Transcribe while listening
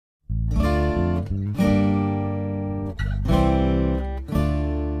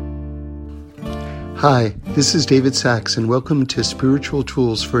Hi, this is David Sachs, and welcome to Spiritual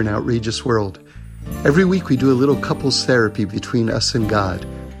Tools for an Outrageous World. Every week we do a little couples therapy between us and God.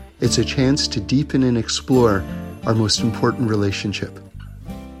 It's a chance to deepen and explore our most important relationship.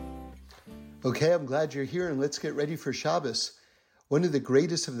 Okay, I'm glad you're here, and let's get ready for Shabbos. One of the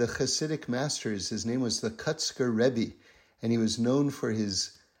greatest of the Hasidic masters, his name was the Kotzker Rebbe, and he was known for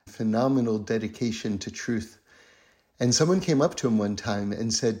his phenomenal dedication to truth. And someone came up to him one time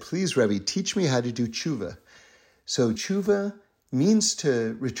and said, "Please, Rebbe, teach me how to do tshuva." So tshuva means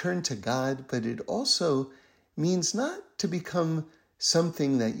to return to God, but it also means not to become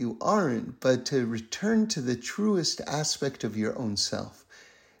something that you aren't, but to return to the truest aspect of your own self.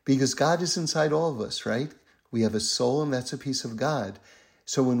 Because God is inside all of us, right? We have a soul, and that's a piece of God.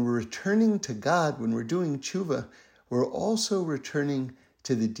 So when we're returning to God, when we're doing tshuva, we're also returning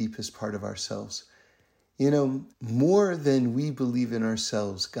to the deepest part of ourselves. You know, more than we believe in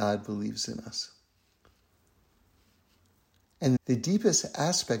ourselves, God believes in us. And the deepest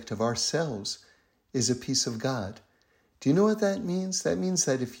aspect of ourselves is a piece of God. Do you know what that means? That means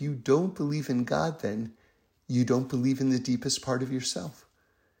that if you don't believe in God, then you don't believe in the deepest part of yourself.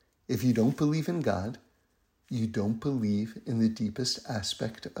 If you don't believe in God, you don't believe in the deepest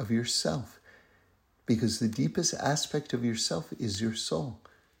aspect of yourself. Because the deepest aspect of yourself is your soul.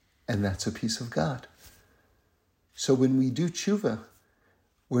 And that's a piece of God. So when we do tshuva,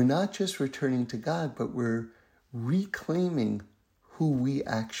 we're not just returning to God, but we're reclaiming who we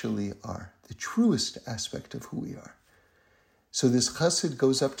actually are, the truest aspect of who we are. So this chassid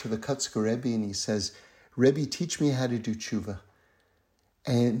goes up to the Kotzker Rebbe and he says, "Rebbe, teach me how to do tshuva."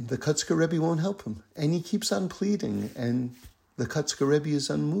 And the Kotzker Rebbe won't help him. And he keeps on pleading, and the Kotzker Rebbe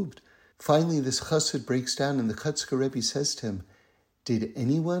is unmoved. Finally, this chassid breaks down, and the Kotzker Rebbe says to him, "Did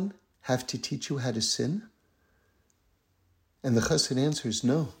anyone have to teach you how to sin?" And the chassid answers,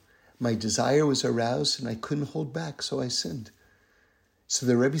 "No, my desire was aroused and I couldn't hold back, so I sinned." So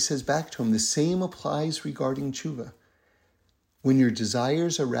the Rebbe says back to him, the same applies regarding tshuva. When your desire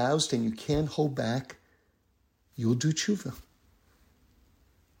is aroused and you can't hold back, you'll do tshuva.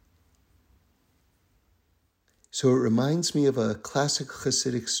 So it reminds me of a classic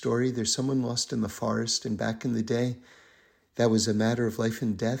Hasidic story. There's someone lost in the forest, and back in the day, that was a matter of life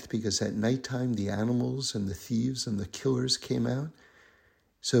and death, because at nighttime, the animals and the thieves and the killers came out.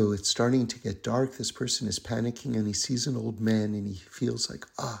 So it's starting to get dark. This person is panicking, and he sees an old man, and he feels like,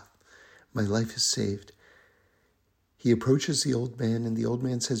 my life is saved. He approaches the old man, and the old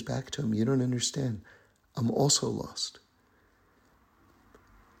man says back to him, "You don't understand. I'm also lost.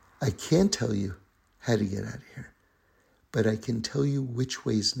 I can't tell you how to get out of here, but I can tell you which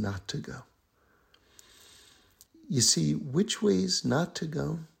ways not to go." You see, which ways not to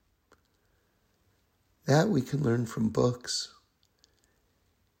go, that we can learn from books.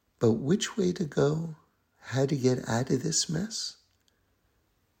 But which way to go, how to get out of this mess,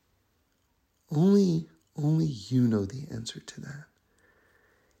 only you know the answer to that.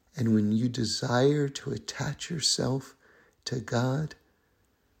 And when you desire to attach yourself to God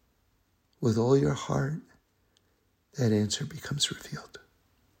with all your heart, that answer becomes revealed.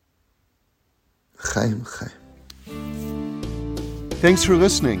 Chaim, Chaim. Thanks for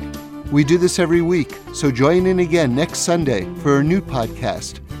listening. We do this every week, so join in again next Sunday for a new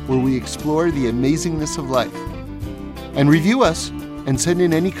podcast where we explore the amazingness of life. And review us and send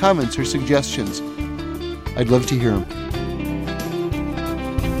in any comments or suggestions. I'd love to hear them.